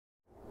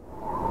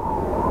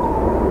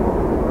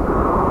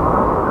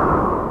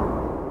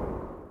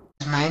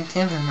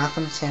YouTube and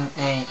welcome to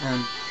a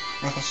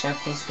like a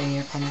showcase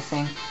video kind of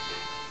thing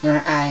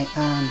where I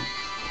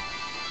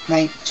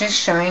like just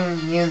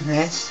showing you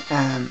this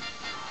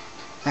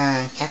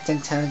Captain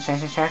Toad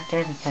treasure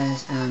tractor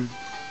because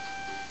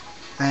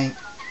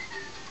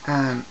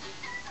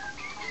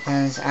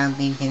because I'll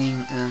be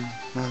getting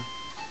well,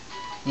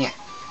 yeah,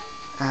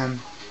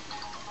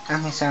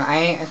 okay, so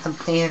I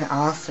completed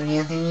all 3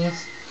 of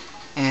these,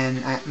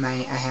 and I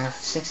have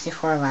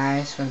 64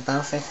 lives for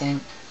both, I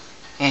think,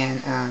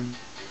 and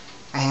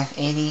I have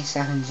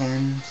 87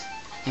 gems,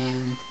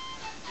 and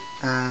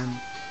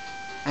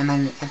I'm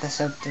on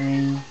episode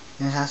 3.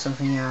 There's also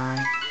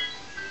VR.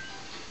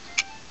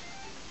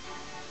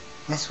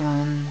 This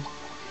one,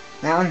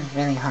 that one's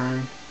really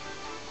hard,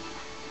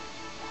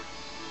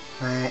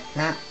 but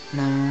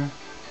no.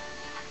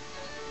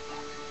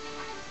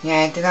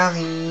 Yeah, I did all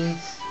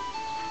these,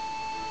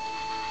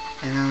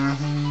 and all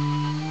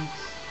these.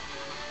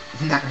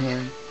 Not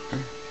really.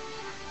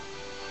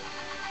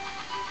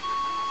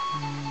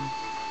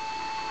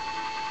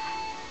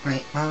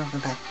 Wait, what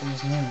was back?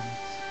 There's new ones.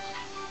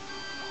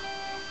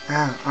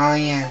 Oh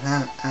yeah,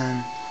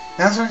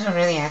 those ones are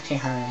really actually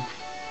hard.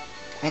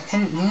 I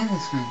couldn't do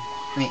this one.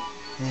 Wait,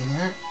 did I do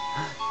it?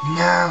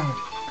 No!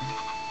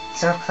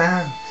 So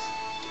close.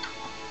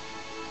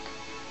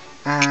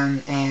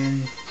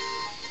 And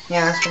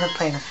yeah, let's gonna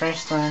play the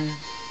first one.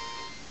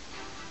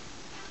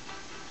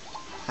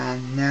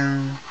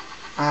 No.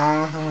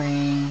 All the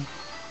way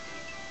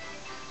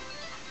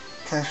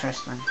to the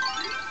first one.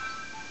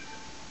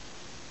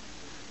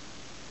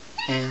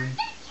 And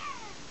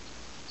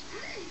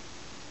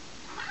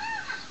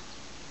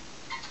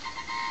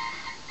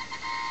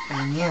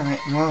yeah, wait,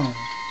 whoa.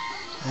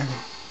 Okay.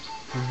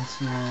 And this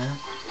one.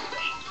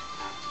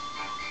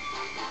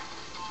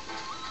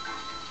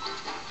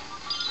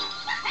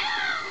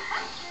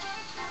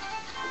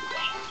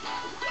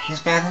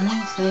 Just grab the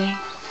next thing.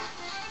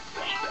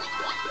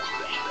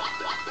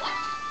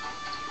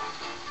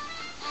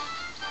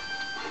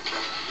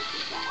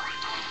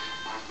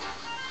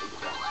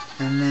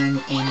 And then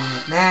aim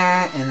at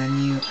that, and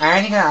then I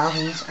already got all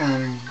these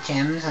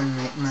gems on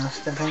like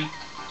most of them.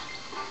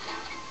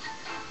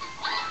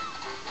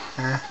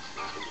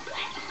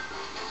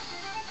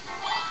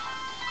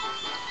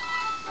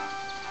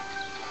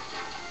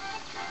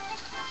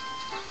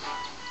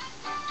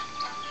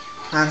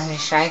 Oh, there's a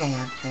Shy Guy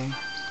up there.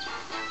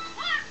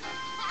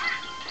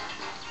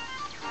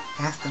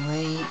 Have to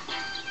wait.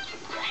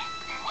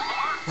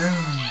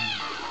 Boom.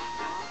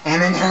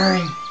 And then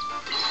hurry!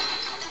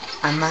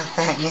 Unlock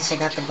that. Yes, I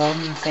got the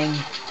golden thing.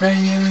 Right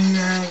here we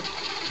go.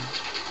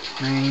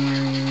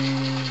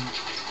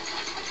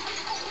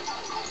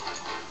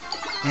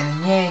 And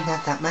then yeah, you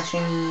got that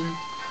mushroom.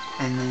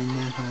 And then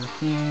now go up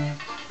here.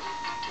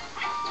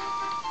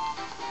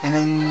 And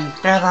then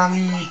grab all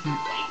these.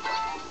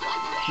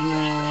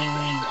 Yay.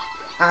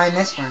 Oh, I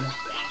missed one.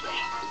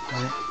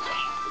 What?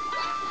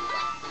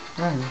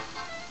 Oh.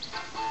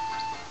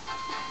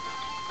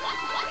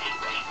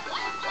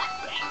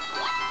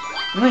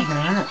 Oh, I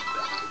got it.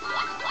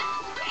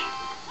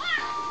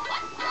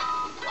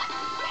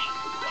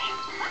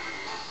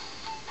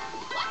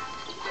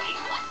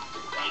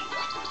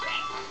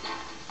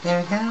 There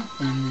we go,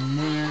 and then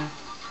there,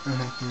 go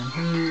back down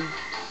here.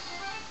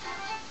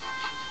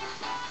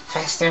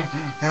 Faster,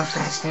 go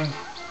faster.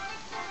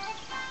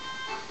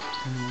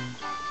 And then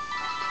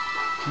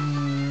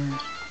here.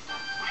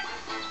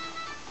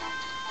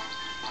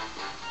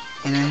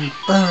 And then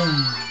boom.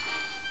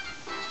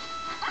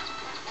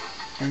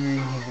 And then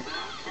here.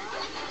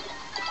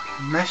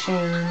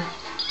 Mushroom.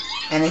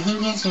 And then he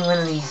gives you one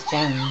of these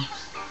gems.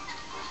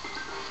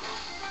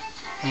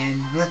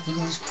 And look, you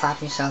can just plop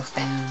yourself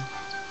down.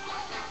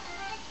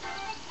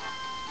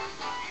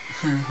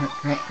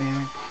 Right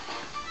there.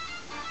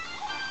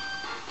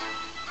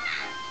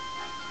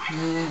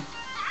 Yeah,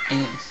 it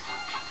is.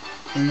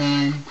 And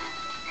then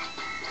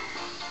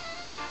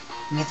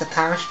you get the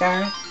power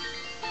star.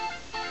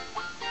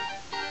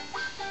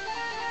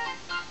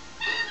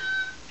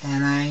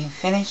 And I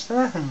finished the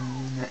level.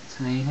 That's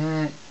how you do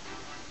it.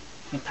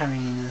 You probably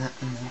know that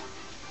one though.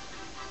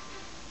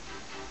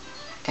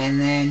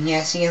 And then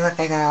yeah, see, look,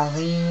 I got all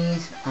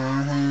these,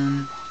 all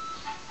them.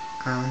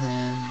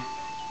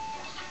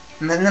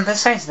 But no,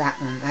 besides that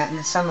one,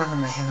 and some of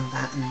them I haven't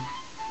gotten.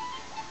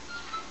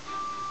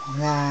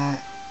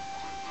 That,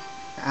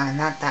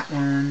 not that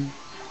one,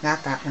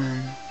 not that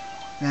one,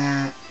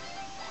 that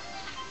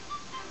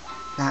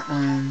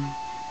one,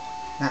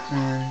 that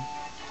one,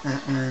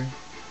 that one,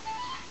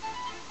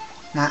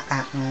 not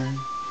that one,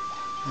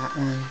 that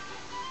one,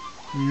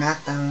 not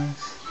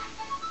those,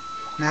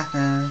 not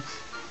those,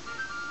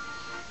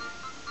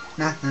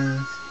 not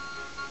those,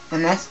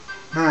 and that's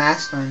the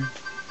last one.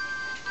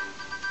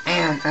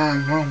 And,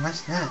 whoa,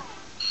 what's that?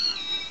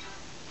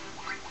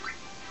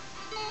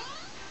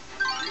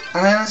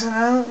 Oh, that was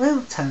a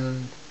little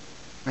toad.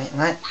 Wait,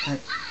 what? I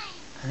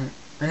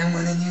don't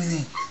want to do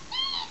this.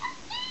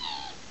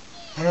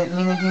 I didn't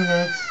mean to do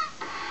this.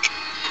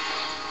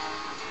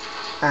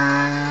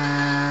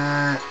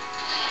 I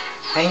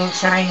didn't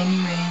try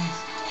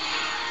anyways.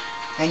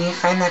 I need to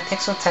find that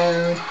pixel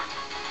toad.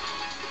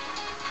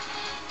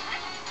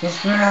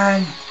 Just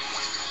run!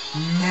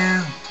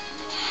 No!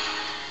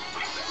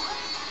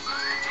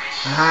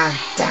 Ah,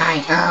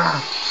 die!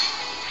 Ah!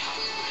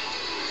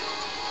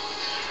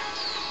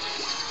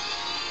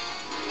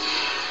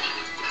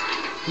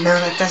 No,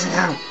 that doesn't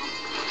help.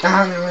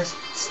 Oh, there was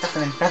stuff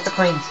in there. Got the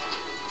coins.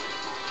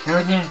 No,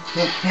 in here.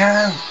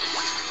 No!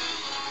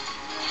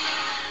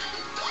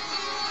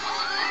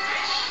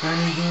 What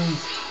are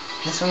these?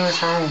 This one was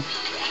high.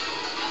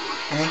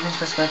 I think I'm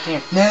supposed to go up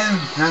here. No!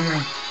 Wrong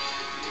way.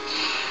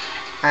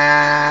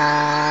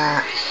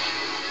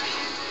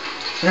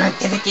 No,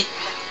 get it, get...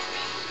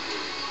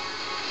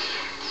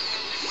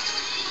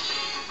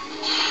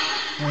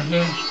 Right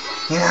here.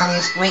 Get all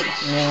this. Wait,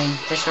 really?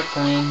 Just for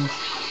coins.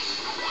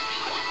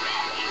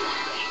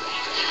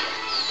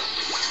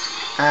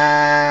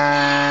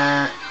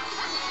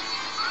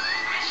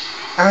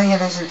 Oh yeah,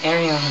 there's an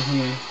area over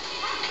here.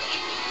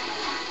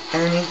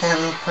 Underneath that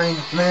little coin.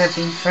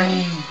 Living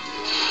free.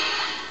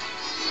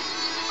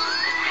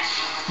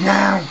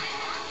 No!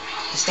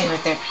 Just stay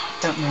right there.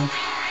 Don't move.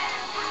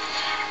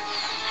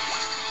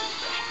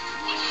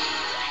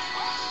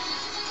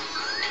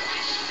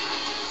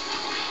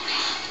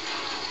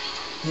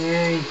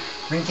 Yay!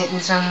 We're getting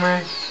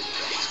somewhere.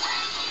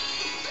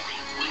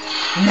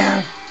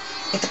 No!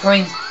 Get the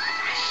coins!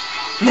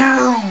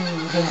 No!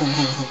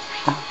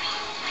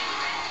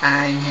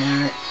 I'm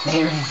not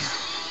there.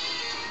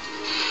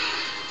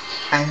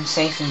 I'm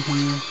safe in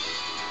here.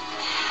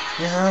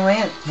 There's all the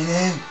way up.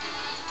 No!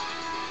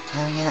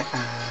 I'm gonna...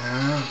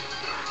 Oh.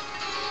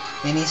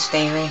 Maybe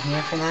stay right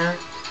here for now?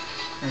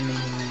 Or maybe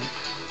not.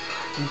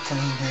 Until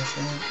he does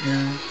that? No.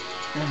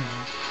 I don't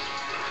know.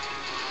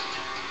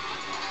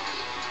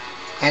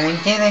 And I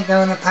did it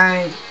go in the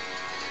pipe!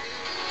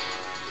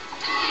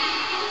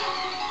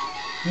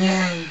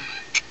 Yay!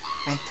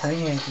 I told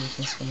you I did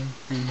this game.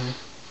 I know.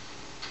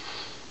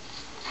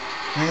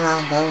 Where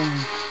am I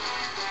going?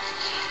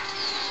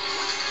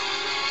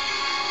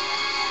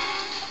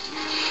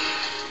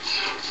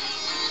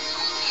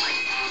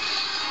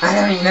 I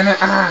don't remember.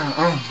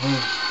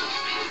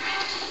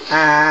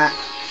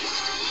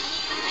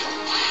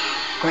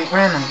 Wait,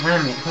 where am I? Where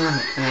am I? Where am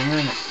I? Where am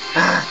I?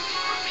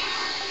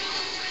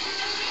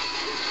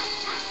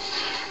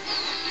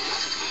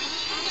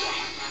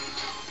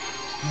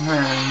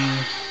 Where are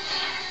you?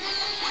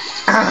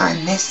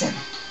 I missed him.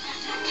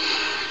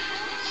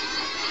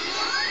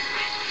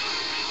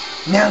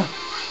 No.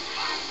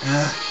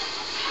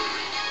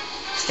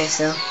 Stay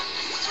still.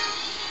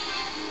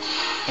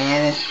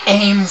 And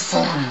aim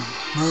for him.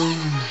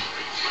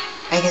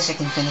 I guess I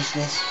can finish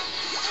this.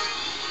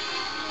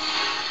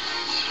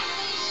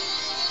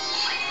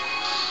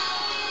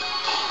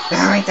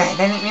 Oh, I died.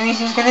 I didn't realize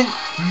he was gonna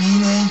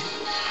mean it.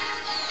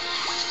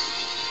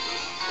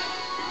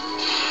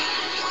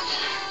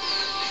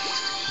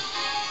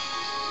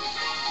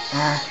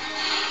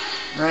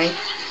 Right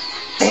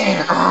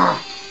there. Oh.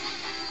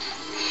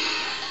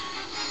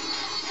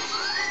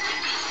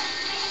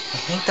 I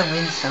hate the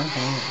wind so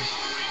bad.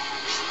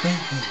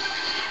 Stupid.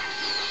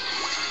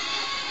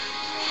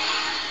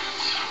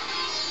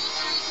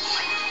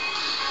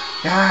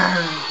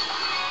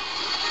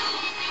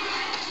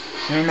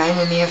 It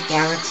reminded me of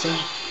Galaxy.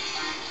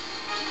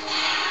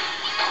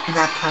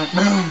 That part.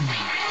 Boom!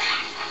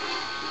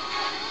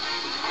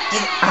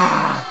 Get it!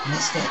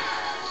 Missed it.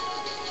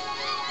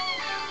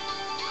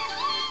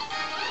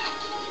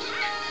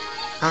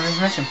 Oh, there's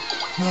a mushroom.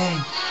 Yay.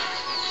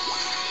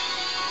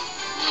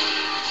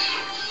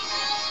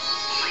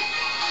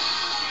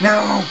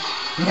 No!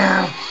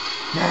 No!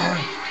 No!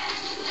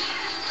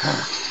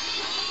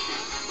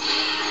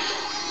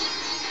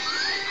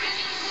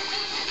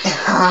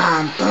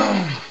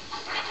 Boom!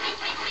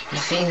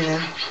 Defeated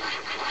him.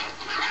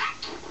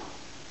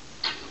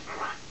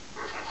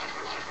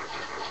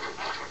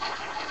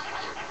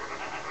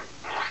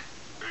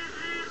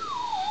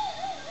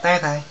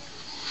 Bye-bye.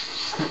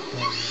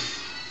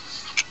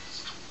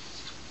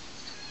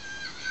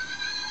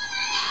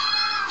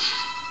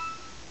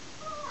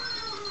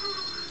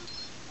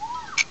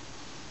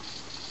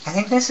 I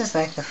think this is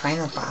like the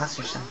final boss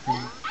or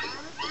something.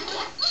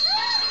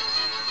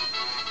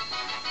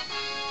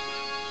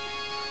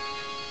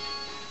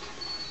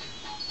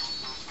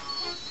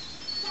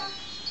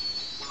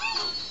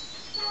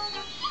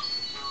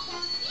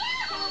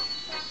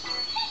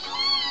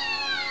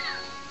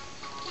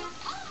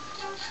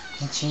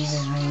 The cheese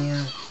is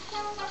real.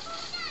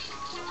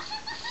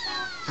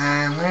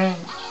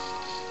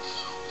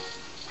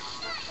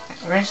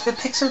 Where's the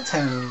pixel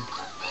toad?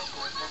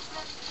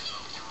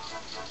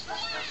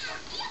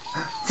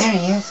 Oh, there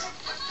he is.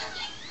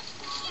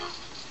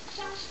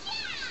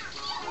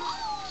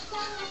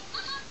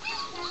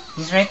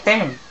 He's right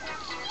there.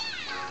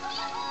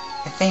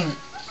 I think.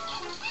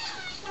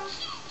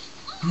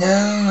 No,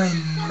 I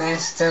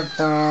messed up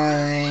the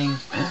whole thing.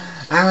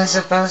 I was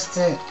supposed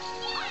to...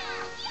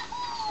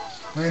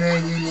 What do I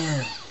do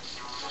now?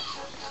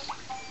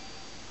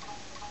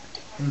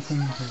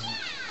 Continue.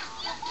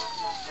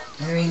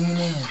 What do I do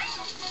now?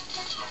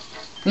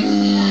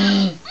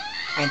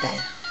 I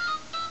died.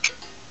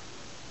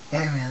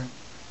 Damn it.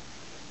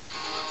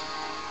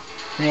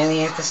 Really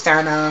have to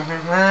start all over.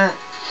 Well,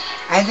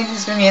 I think this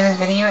is gonna be the end of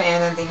the video,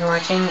 and thank you for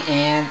watching,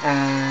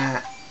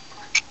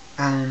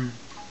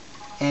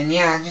 and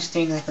yeah, I'm just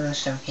doing like a little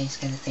showcase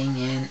kind of thing,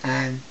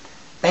 and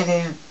bye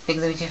there,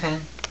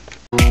 Bigluigifan.